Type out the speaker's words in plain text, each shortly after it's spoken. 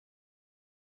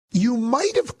You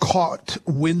might have caught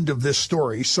wind of this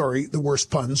story. Sorry, the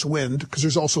worst puns, wind, because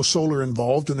there's also solar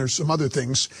involved and there's some other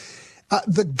things.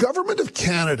 The government of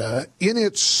Canada, in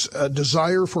its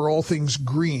desire for all things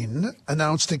green,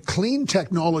 announced a clean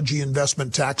technology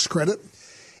investment tax credit.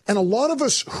 And a lot of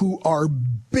us who are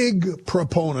big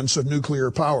proponents of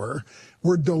nuclear power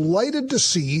were delighted to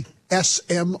see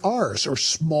SMRs, or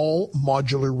small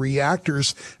modular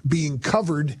reactors, being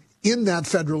covered in that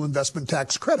federal investment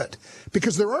tax credit.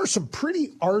 Because there are some pretty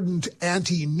ardent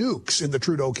anti-nukes in the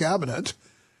Trudeau cabinet,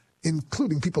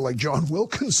 including people like John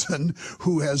Wilkinson,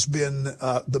 who has been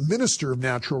the Minister of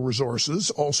Natural Resources,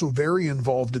 also very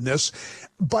involved in this.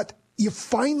 But you've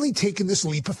finally taken this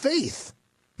leap of faith.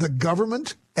 The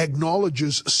government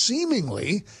acknowledges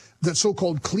seemingly that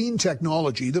so-called clean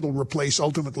technology that'll replace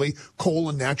ultimately coal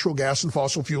and natural gas and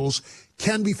fossil fuels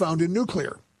can be found in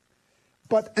nuclear.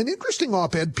 But an interesting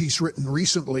op-ed piece written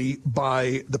recently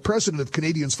by the president of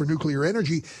Canadians for Nuclear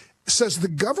Energy says the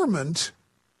government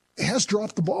has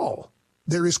dropped the ball.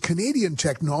 There is Canadian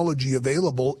technology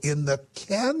available in the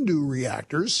CANDU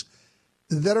reactors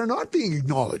that are not being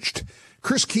acknowledged.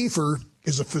 Chris Keefer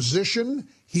is a physician.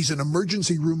 He's an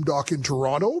emergency room doc in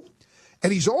Toronto.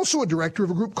 And he's also a director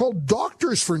of a group called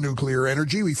Doctors for Nuclear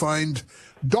Energy. We find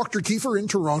Dr. Keefer in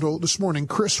Toronto this morning.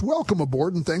 Chris, welcome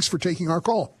aboard, and thanks for taking our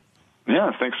call.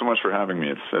 Yeah, thanks so much for having me.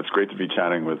 It's great to be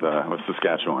chatting with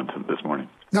Saskatchewan this morning.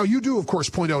 Now, you do, of course,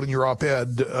 point out in your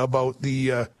op-ed about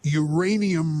the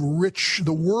uranium-rich,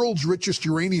 the world's richest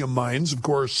uranium mines, of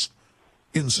course,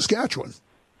 in Saskatchewan.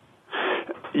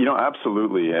 You know,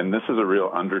 absolutely, and this is a real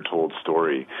undertold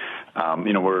story.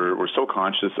 We're so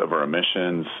conscious of our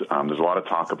emissions. There's a lot of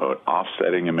talk about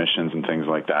offsetting emissions and things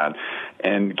like that.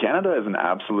 And Canada is an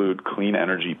absolute clean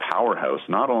energy powerhouse,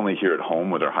 not only here at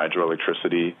home with our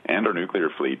hydroelectricity and our nuclear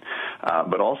fleet,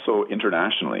 but also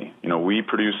internationally. You know, we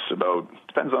produce about,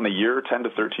 depends on the year, 10 to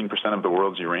 13% of the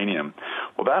world's uranium.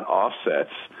 Well, that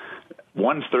offsets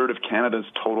 1/3 of Canada's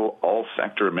total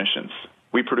all-sector emissions.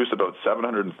 We produce about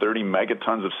 730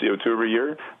 megatons of CO2 every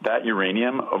year. That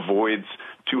uranium avoids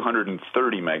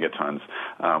 230 megatons,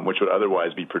 which would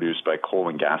otherwise be produced by coal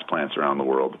and gas plants around the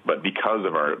world. But because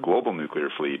of our global nuclear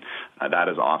fleet, that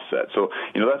is offset. So,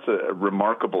 that's a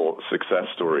remarkable success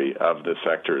story of this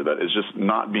sector that is just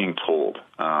not being told.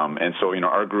 And so,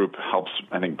 our group helps,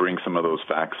 I think, bring some of those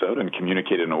facts out and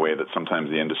communicate in a way that sometimes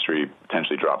the industry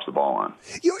potentially drops the ball on.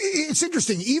 It's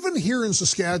interesting. Even here in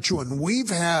Saskatchewan,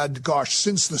 we've had,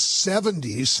 since the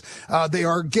 70s, they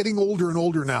are getting older and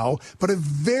older now, but a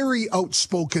very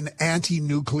outspoken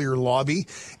anti-nuclear lobby,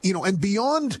 and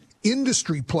beyond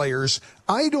industry players,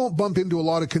 I don't bump into a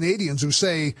lot of Canadians who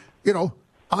say,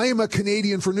 I am a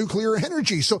Canadian for nuclear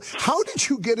energy. So how did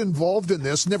you get involved in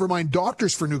this? Never mind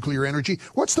Doctors for Nuclear Energy.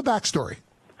 What's the backstory?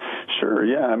 Sure,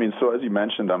 yeah. So as you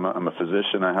mentioned, I'm a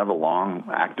physician. I have a long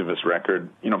activist record,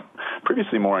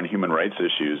 previously more on human rights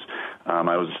issues.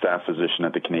 I was a staff physician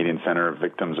at the Canadian Centre of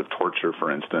Victims of Torture,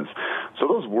 for instance. So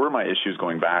those were my issues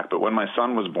going back. But when my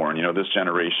son was born, this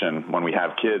generation, when we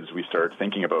have kids, we start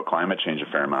thinking about climate change a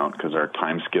fair amount because our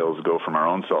time scales go from our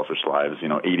own selfish lives,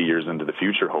 80 years into the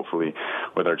future, hopefully,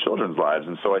 with our children's lives.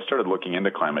 And so I started looking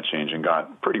into climate change and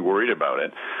got pretty worried about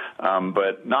it.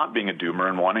 But not being a doomer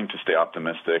and wanting to stay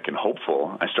optimistic and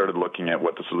hopeful, I started looking at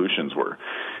what the solutions were.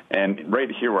 And right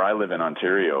here where I live in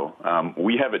Ontario,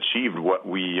 we have achieved what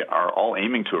we are all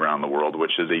aiming to around the world,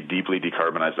 which is a deeply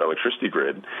decarbonized electricity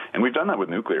grid. And we've done that with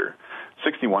nuclear.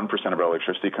 61% of our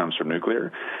electricity comes from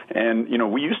nuclear. And,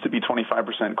 we used to be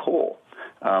 25% coal.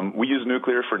 We use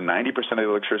nuclear for 90% of the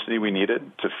electricity we needed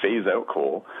to phase out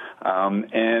coal.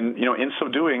 In so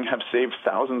doing, have saved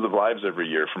thousands of lives every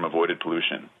year from avoided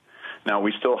pollution. Now,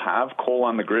 we still have coal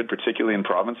on the grid, particularly in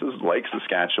provinces like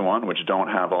Saskatchewan, which don't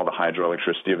have all the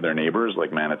hydroelectricity of their neighbors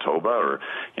like Manitoba or,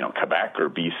 Quebec or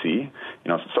BC.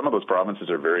 Some of those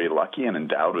provinces are very lucky and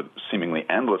endowed with seemingly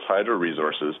endless hydro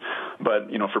resources.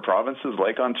 But, for provinces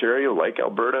like Ontario, like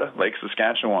Alberta, like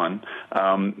Saskatchewan,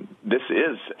 this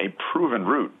is a proven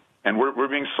route. And we're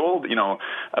being sold,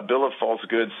 a bill of false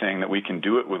goods saying that we can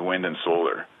do it with wind and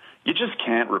solar. You just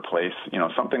can't replace,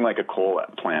 something like a coal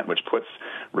plant, which puts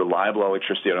reliable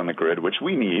electricity out on the grid, which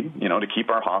we need, to keep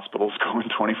our hospitals going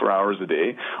 24 hours a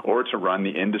day, or to run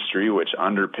the industry, which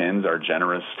underpins our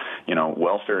generous,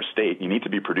 welfare state. You need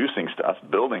to be producing stuff,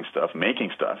 building stuff,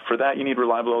 making stuff. For that, you need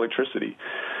reliable electricity.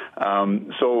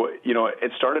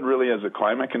 It started really as a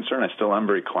climate concern. I still am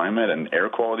very climate and air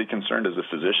quality concerned as a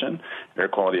physician. Air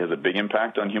quality has a big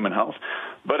impact on human health.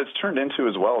 But it's turned into,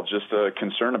 as well, just a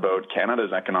concern about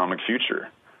Canada's economic future.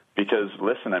 Because,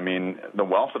 listen, the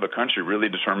wealth of a country really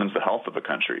determines the health of a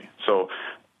country. So,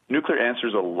 nuclear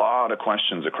answers a lot of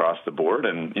questions across the board,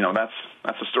 and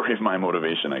that's the story of my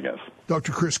motivation, I guess.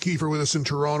 Dr. Chris Keefer with us in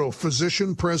Toronto,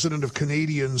 physician, president of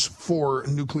Canadians for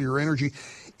Nuclear Energy.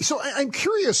 So I'm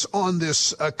curious on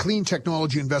this clean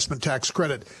technology investment tax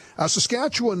credit.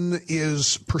 Saskatchewan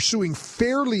is pursuing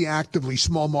fairly actively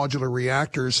small modular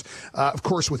reactors, of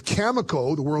course, with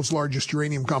Cameco, the world's largest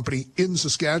uranium company in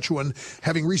Saskatchewan,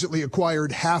 having recently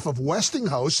acquired half of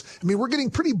Westinghouse. I mean, we're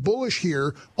getting pretty bullish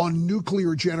here on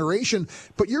nuclear generation.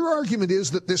 But your argument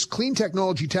is that this clean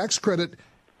technology tax credit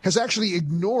has actually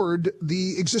ignored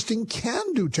the existing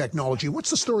CANDU technology.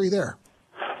 What's the story there?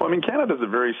 Well, I mean, Canada's a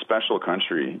very special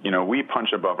country. We punch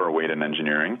above our weight in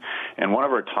engineering, and one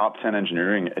of our top 10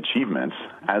 engineering achievements,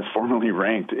 as formally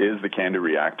ranked, is the CANDU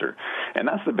reactor. And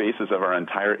that's the basis of our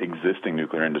entire existing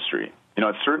nuclear industry.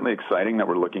 It's certainly exciting that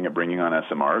we're looking at bringing on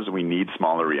SMRs. We need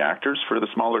smaller reactors for the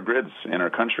smaller grids in our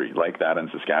country, like that in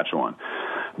Saskatchewan.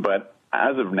 But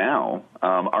as of now,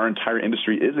 our entire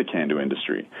industry is a CANDU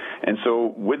industry. And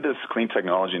so with this clean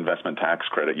technology investment tax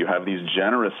credit, you have these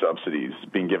generous subsidies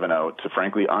being given out to,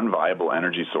 frankly, unviable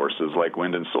energy sources like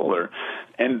wind and solar.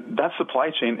 And that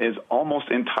supply chain is almost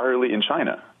entirely in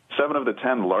China. 7 of the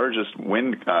 10 largest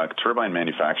wind turbine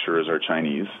manufacturers are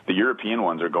Chinese. The European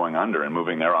ones are going under and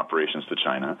moving their operations to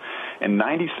China. And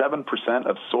 97%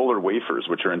 of solar wafers,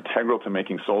 which are integral to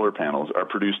making solar panels, are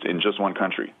produced in just one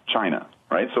country, China.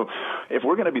 Right? So if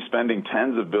we're going to be spending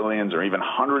tens of billions or even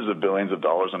hundreds of billions of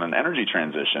dollars on an energy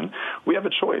transition, we have a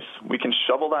choice. We can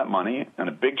shovel that money and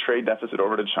a big trade deficit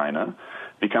over to China,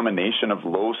 become a nation of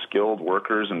low-skilled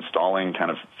workers installing kind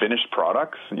of finished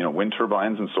products, wind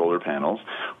turbines and solar panels,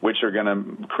 which are going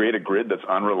to create a grid that's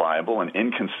unreliable and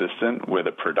inconsistent with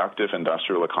a productive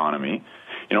industrial economy,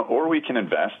 or we can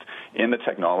invest in the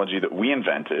technology that we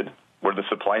invented, where the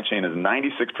supply chain is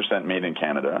 96% made in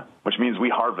Canada, which means we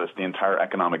harvest the entire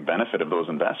economic benefit of those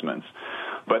investments.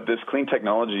 But this clean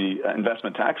technology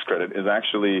investment tax credit is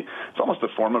actually, it's almost a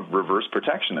form of reverse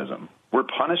protectionism. We're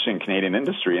punishing Canadian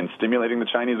industry and stimulating the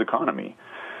Chinese economy.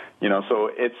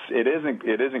 So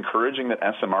it is encouraging that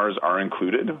SMRs are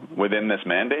included within this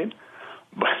mandate.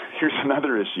 But here's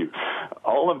another issue.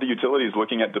 All of the utilities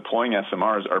looking at deploying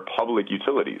SMRs are public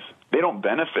utilities. They don't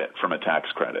benefit from a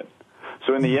tax credit.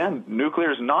 So in the end,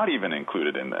 nuclear is not even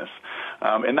included in this,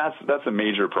 and that's a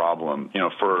major problem,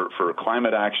 for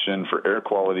climate action, for air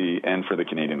quality, and for the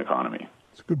Canadian economy.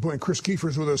 That's a good point. Chris Keefer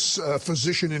is with us,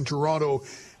 physician in Toronto,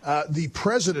 the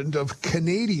president of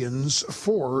Canadians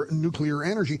for Nuclear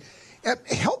Energy.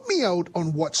 Help me out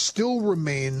on what still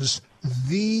remains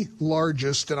the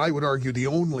largest, and I would argue the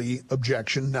only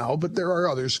objection now, but there are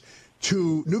others,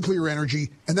 to nuclear energy,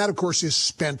 and that, of course, is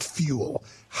spent fuel.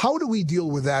 How do we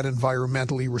deal with that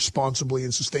environmentally, responsibly,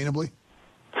 and sustainably?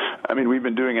 I mean, we've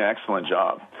been doing an excellent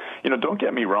job. Don't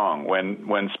get me wrong.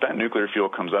 When spent nuclear fuel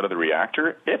comes out of the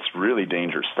reactor, it's really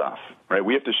dangerous stuff, right?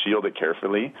 We have to shield it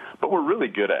carefully, but we're really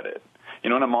good at it.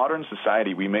 In a modern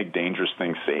society, we make dangerous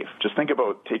things safe. Just think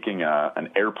about taking an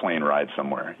airplane ride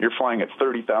somewhere. You're flying at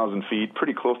 30,000 feet,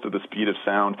 pretty close to the speed of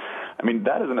sound. I mean,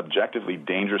 that is an objectively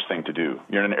dangerous thing to do.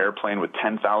 You're in an airplane with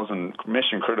 10,000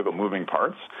 mission-critical moving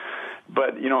parts.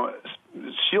 But,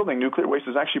 shielding nuclear waste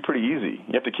is actually pretty easy.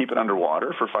 You have to keep it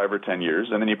underwater for 5 or 10 years,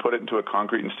 and then you put it into a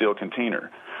concrete and steel container.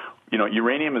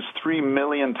 Uranium is 3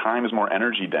 million times more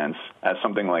energy dense as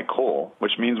something like coal,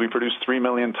 which means we produce 3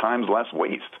 million times less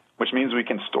waste, which means we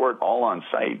can store it all on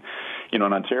site. In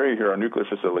Ontario here, our nuclear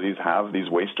facilities have these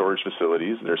waste storage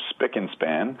facilities. They're spick and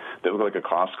span. They look like a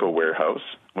Costco warehouse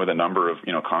with a number of,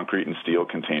 concrete and steel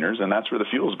containers, and that's where the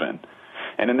fuel's been.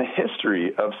 And in the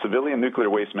history of civilian nuclear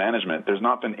waste management, there's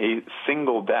not been a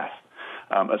single death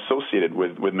associated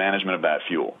with management of that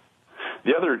fuel.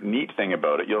 The other neat thing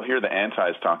about it, you'll hear the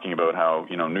antis talking about how,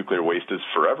 nuclear waste is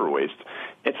forever waste.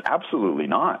 It's absolutely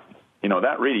not.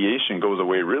 That radiation goes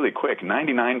away really quick.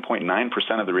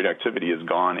 99.9% of the radioactivity is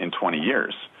gone in 20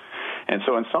 years. And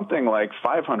so in something like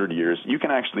 500 years, you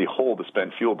can actually hold a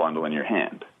spent fuel bundle in your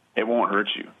hand. It won't hurt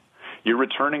you. You're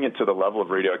returning it to the level of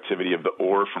radioactivity of the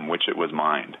ore from which it was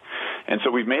mined. And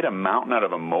so we've made a mountain out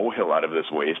of a molehill out of this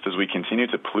waste as we continue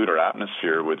to pollute our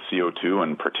atmosphere with CO2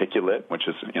 and particulate, which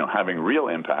is, having real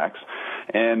impacts.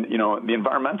 And, the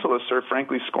environmentalists are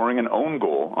frankly scoring an own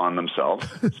goal on themselves,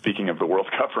 speaking of the World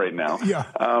Cup right now,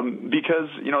 because,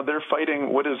 they're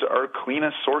fighting what is our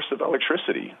cleanest source of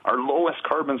electricity, our lowest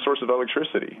carbon source of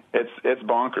electricity. It's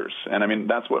bonkers. And,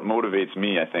 that's what motivates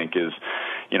me, I think, is,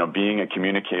 being a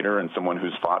communicator and someone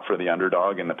who's fought for the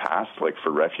underdog in the past, like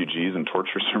for refugees and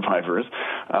torture survivors,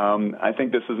 I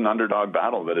think this is an underdog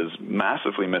battle that is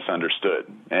massively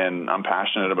misunderstood. And I'm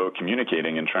passionate about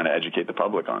communicating and trying to educate the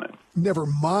public on it. Never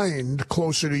mind,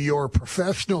 closer to your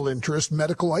professional interest,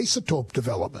 medical isotope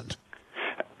development.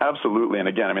 Absolutely. And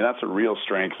again, that's a real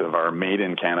strength of our made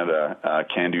in Canada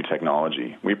CANDU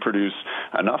technology. We produce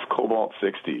enough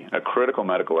cobalt-60, a critical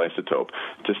medical isotope,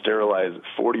 to sterilize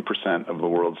 40% of the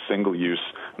world's single-use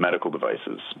medical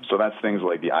devices. So that's things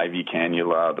like the IV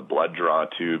cannula, the blood draw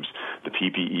tubes, the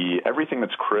PPE, everything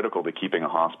that's critical to keeping a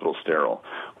hospital sterile.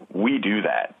 We do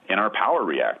that in our power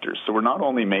reactors. So we're not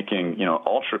only making,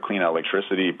 ultra-clean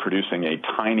electricity, producing a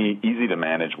tiny,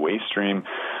 easy-to-manage waste stream,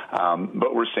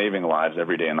 but we're saving lives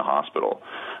every day in the hospital.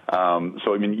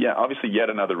 Obviously yet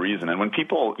another reason. And when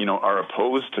people, are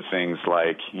opposed to things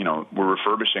like, we're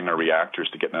refurbishing our reactors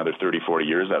to get another 30, 40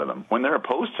 years out of them, when they're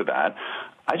opposed to that,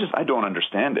 I don't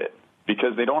understand it.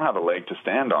 Because they don't have a leg to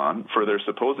stand on for their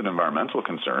supposed environmental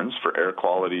concerns, for air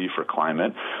quality, for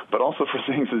climate, but also for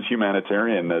things as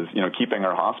humanitarian as, keeping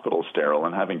our hospitals sterile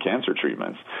and having cancer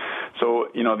treatments. So,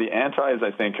 the antis,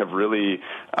 I think, have really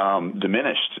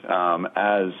diminished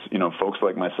as, folks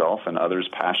like myself and others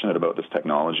passionate about this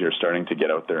technology are starting to get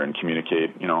out there and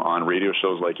communicate, on radio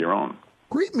shows like your own.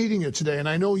 Great meeting you today, and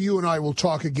I know you and I will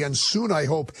talk again soon, I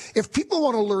hope. If people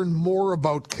want to learn more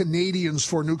about Canadians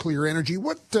for Nuclear Energy,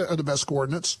 what are the best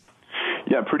coordinates?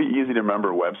 Yeah, pretty easy to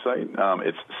remember website.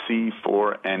 It's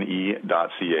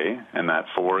c4ne.ca, and that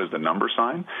 4 is the number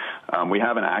sign. We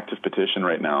have an active petition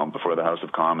right now before the House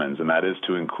of Commons, and that is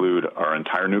to include our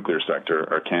entire nuclear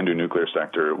sector, our CANDU nuclear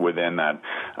sector, within that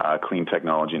clean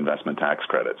technology investment tax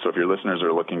credit. So if your listeners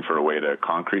are looking for a way to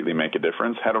concretely make a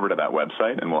difference, head over to that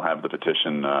website, and we'll have the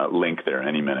petition link there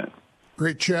any minute.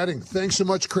 Great chatting. Thanks so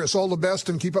much, Chris. All the best,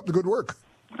 and keep up the good work.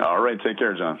 All right. Take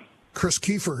care, John. Chris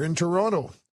Keefer in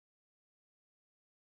Toronto.